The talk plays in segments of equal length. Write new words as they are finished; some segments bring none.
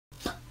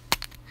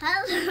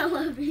Hello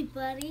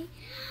everybody,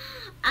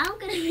 I'm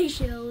going to be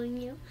showing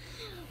you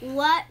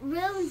what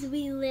rooms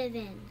we live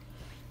in.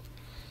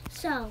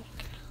 So,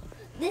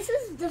 this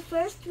is the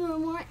first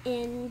room we're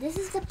in. This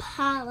is the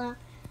parlor.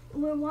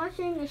 We're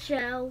watching a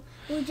show.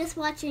 We're just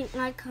watching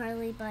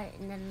iCarly, but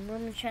and then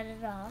Ruben shut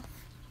it off.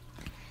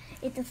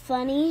 It's a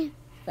funny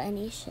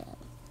show.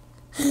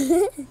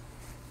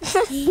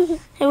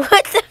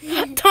 What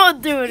the?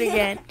 Don't do it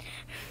again.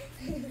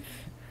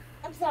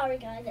 I'm sorry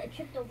guys, I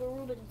tripped over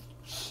Ruben's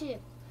ship.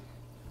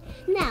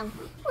 Now,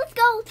 let's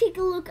go take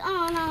a look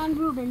on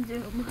Ruben's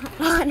room.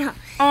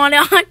 On.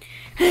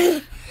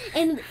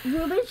 And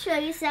Ruben, show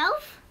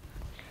yourself.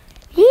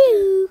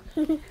 You.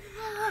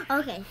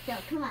 Okay, so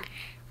come on.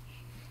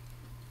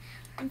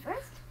 And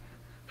first.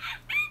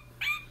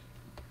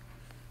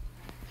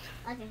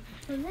 Okay,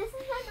 so this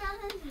is my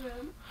brother's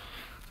room.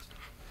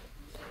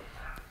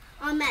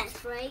 A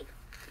mess, right?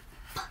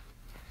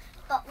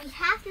 But we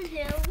have to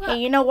do. Look. Hey,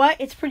 you know what?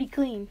 It's pretty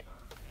clean.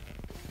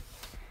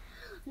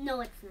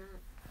 No, it's not.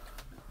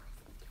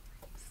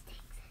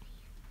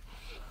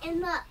 And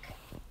look.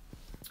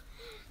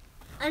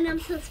 And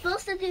I'm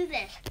supposed to do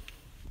this.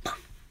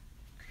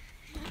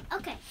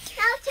 Okay,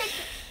 now let's check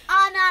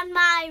on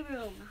my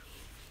room.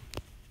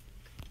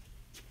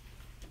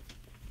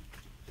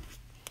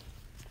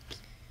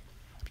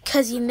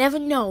 Because you never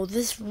know,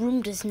 this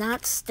room does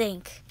not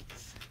stink.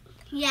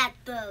 Yeah, it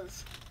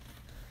does.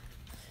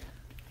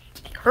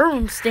 Her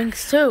room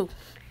stinks too.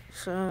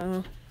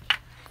 So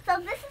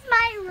this is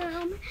my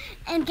room,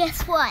 and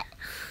guess what?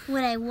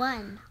 What I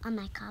won on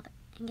my carpet.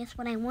 And guess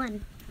what I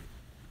won?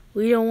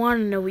 we don't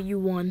want to know what you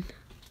won.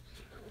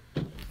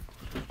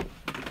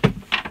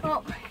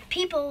 Well,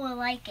 people will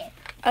like it.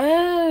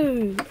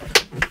 Oh.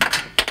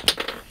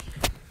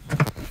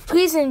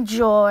 Please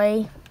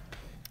enjoy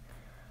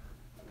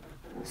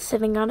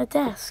sitting on a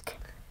desk.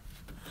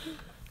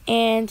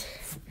 And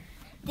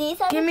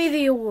give me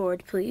the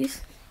award,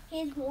 please.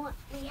 We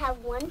have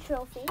one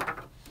trophy.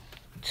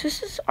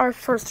 This is our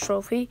first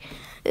trophy.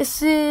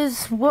 This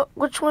is,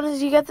 which one did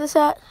you get this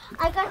at?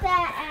 I got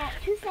that at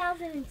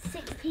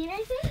 2016, I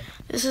think.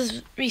 This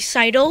is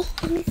recital.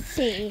 Let me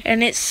see.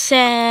 And it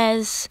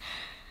says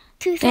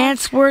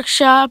dance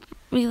workshop.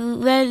 We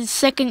led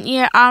second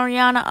year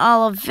Ariana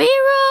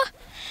Oliveira.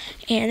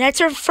 And that's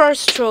her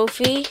first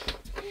trophy.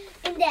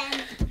 And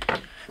then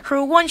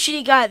her one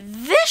she got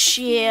this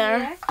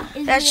year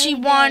that she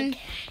won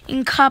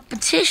in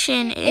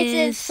competition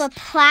is for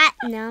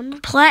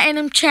Platinum.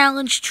 Platinum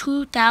Challenge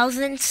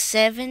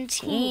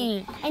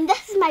 2017. And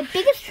this is my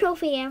biggest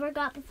trophy I ever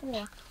got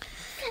before.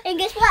 And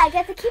guess what? I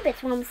get to keep it.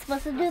 So I'm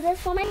supposed to do this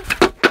for my...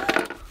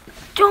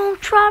 Don't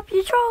drop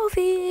your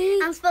trophy.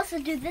 I'm supposed to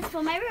do this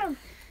for my room.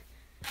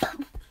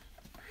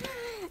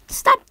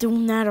 Stop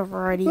doing that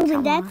already.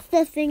 Ruben, that's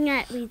the thing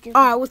that we do.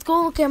 Alright, let's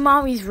go look at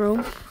Mommy's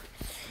room.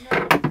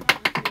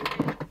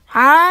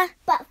 Huh?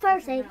 But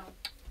first,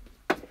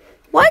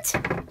 What?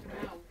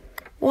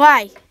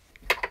 Why?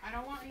 I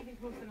don't want anything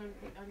posted on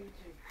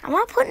YouTube. I'm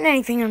not putting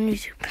anything on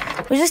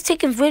YouTube. We're just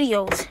taking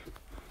videos.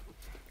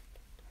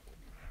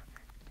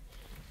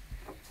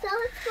 So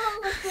let's go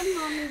look in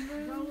Mommy's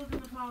room. Don't look in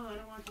the parlor. I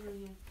don't want you in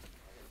here.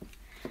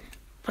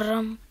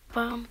 Brum,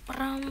 brum,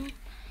 brum.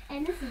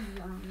 And this is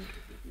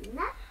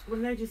What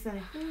did I just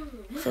say?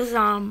 This is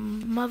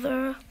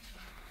mother.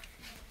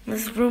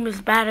 This room is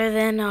better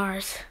than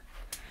ours.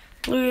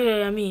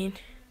 I mean.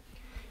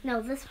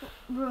 No, this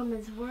room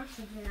is worse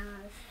than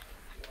ours.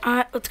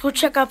 Alright, let's go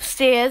check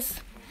upstairs.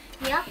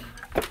 Yep.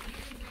 And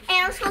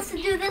I'm supposed to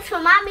do this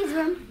for Mommy's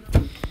room.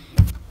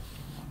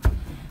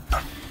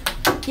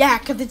 Yeah,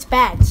 because it's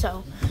bad.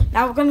 So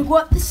now we're going to go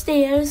up the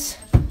stairs.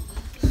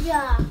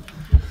 Yeah.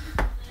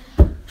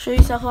 Show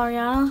yourself,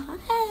 Ariana.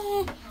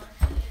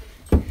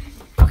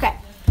 Okay.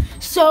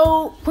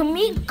 So when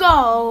we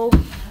go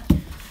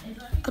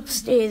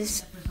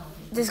upstairs,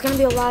 there's going to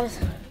be a lot of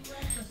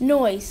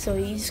noise. So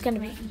you're just going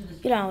to be,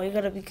 you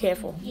got to be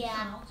careful.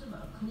 Yeah.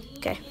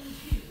 Okay.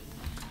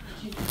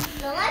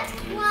 So let's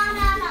go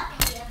on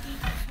up here.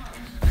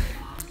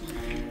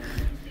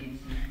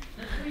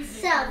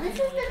 So this is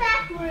the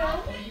back room.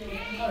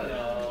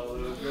 Hello,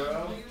 little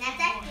girl. That's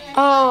that good.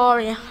 Oh,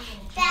 yeah.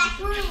 Back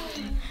room.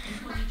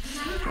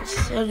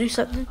 So do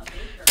something.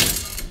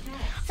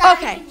 So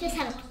Okay. I just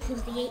have to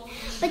close the gate.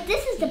 But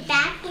this is the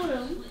back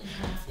room.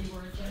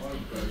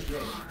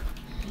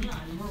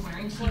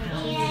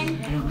 And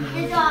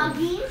the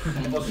doggies.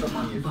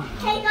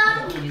 Hey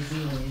doggies,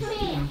 come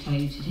here.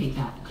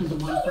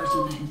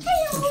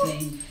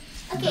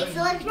 Okay, so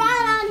let's run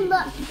on and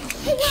look.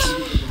 Hey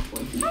dog.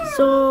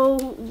 So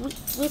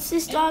what's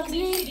this dog's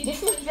name?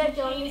 This is the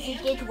doggies,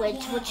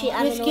 Gidwidge, which I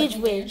Miss don't know.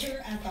 Gidwidge.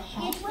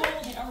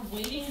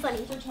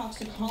 Funny.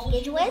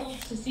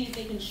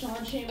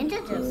 Gidwidge. And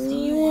Jojo.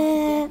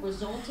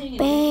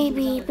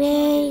 Baby.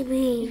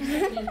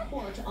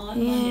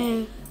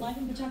 Yeah.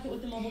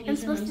 I'm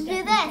supposed to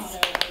do this.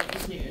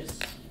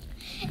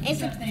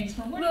 It's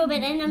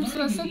Ruben, and I'm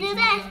supposed to do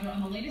that.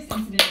 On the latest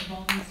incident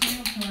involving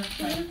serial killer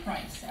Fred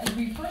Price. As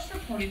we first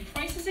reported,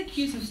 Price is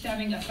accused of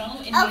stabbing a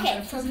fellow inmate.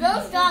 Okay, so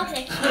those dogs are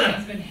cute.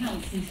 Has been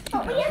held since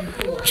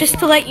 2004. Just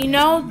to let you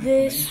know,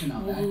 this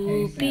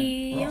will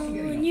be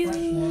on you.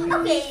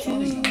 Okay.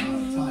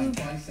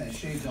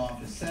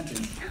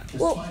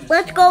 Well,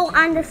 let's go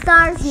on the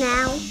stars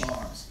now.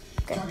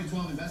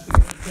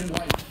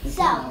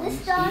 So,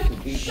 this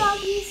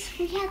doggies,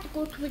 we have to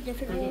go to a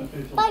different room.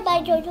 Bye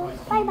bye, Jojo.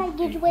 Bye bye,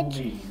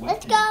 Gidwitch.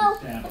 Let's go.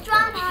 Let's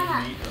run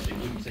on.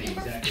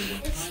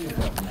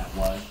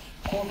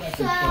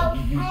 So, I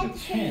have to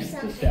show you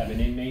something. Stab an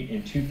inmate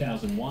in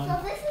 2001.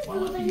 So this is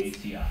Ruben's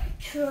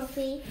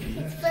trophy.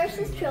 His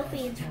versus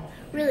trophy is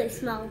really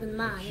smaller than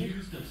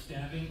mine.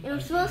 And we're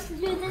supposed to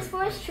do this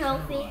for his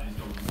trophy.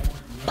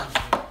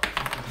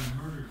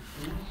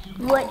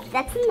 What?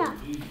 That's enough.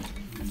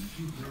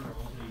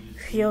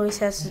 He always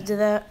has to do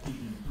that.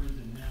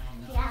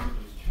 Yeah.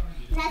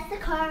 That's the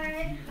card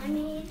I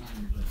need.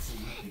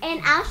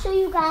 And I'll show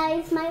you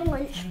guys my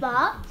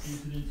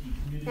lunchbox.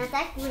 Not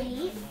that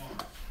great.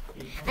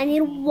 I need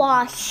to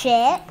wash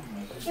it.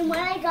 And when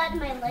I got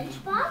my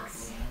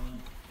lunchbox,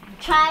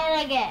 try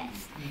it again.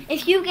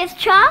 If you guess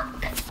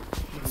chalk,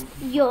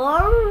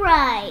 you're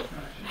right.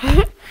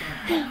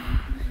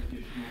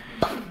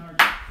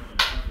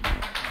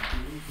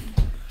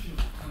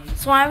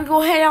 So why don't we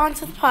go head on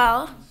to the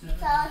pile? So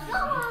let's go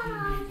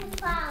on to the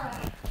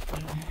palette.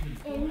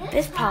 And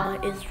This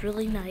palette is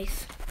really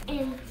nice.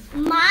 And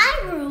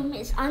my room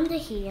is under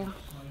here.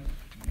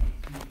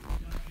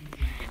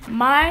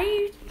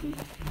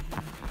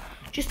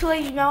 Just to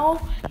let you know,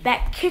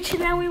 that kitchen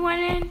that we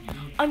went in,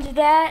 under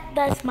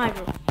that's my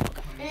room.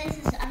 And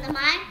this is under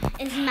mine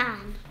is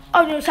mine.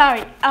 Oh no,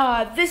 sorry.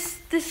 This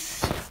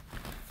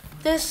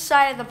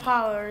side of the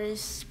parlor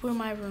is where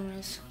my room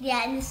is.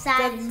 Yeah, and the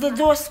side is The mine.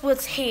 door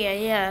splits here,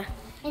 yeah.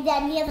 And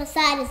then the other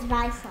side is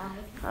my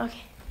side.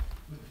 Okay.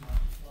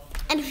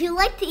 And if you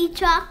like to eat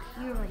chalk,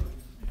 you're right.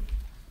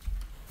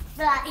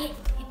 But I hate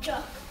to eat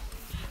chalk.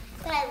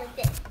 But I like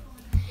this.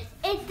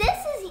 And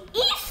this is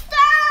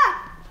Easter!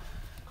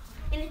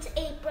 And it's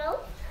April.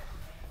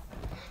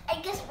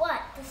 And guess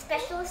what? The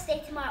specialist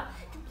day tomorrow.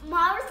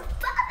 Tomorrow's the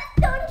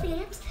Father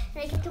dance.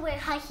 And I get to wear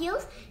high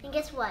heels. And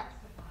guess what?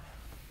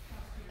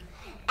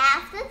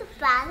 After the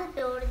Father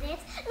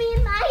dance, me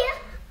and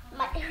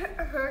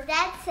her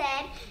dad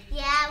said,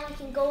 yeah, we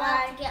can go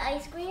out to get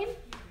ice cream.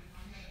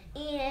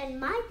 And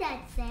my dad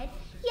said,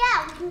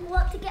 yeah, we can go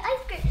out to get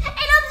ice cream. And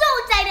I'm so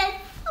excited.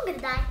 I'm going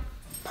to die.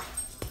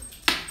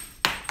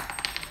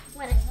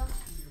 Whatever.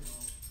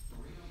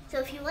 So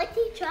if you like to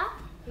eat chalk,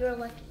 you're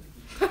lucky.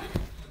 Okay,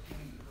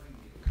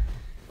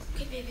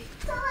 baby.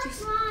 So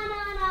let's run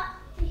on up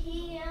to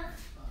here.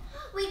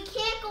 We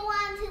can't go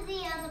on to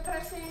the other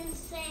person's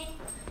thing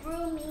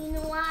room. You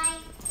know why?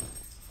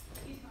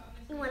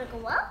 You want to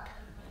go up?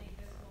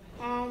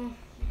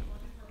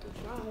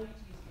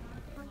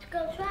 Let's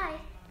go try.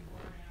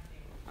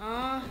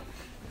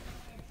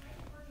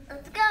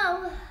 Let's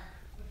go.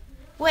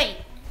 Wait.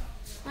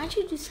 Why don't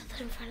you do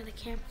something in front of the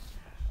camera?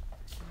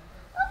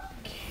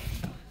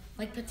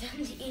 Like pretend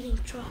you're eating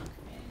chalk.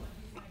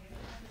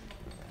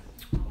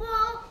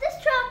 Well, this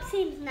chalk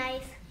seems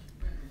nice.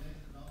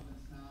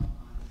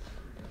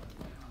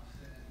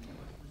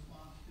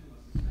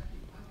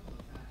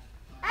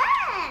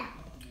 Ah,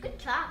 good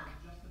chalk.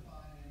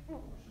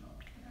 I'll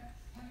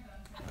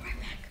be right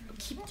back.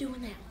 Keep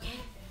doing that, okay?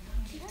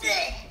 Keep doing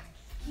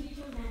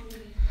that.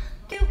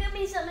 Can you give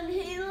me some in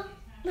here?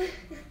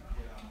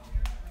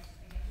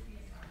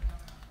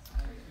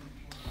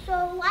 So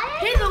why?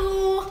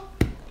 Hello.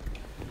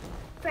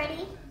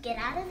 Freddie, get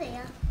out of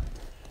there.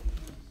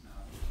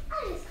 I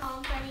just call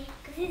him Freddie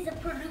because he's a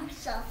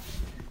producer.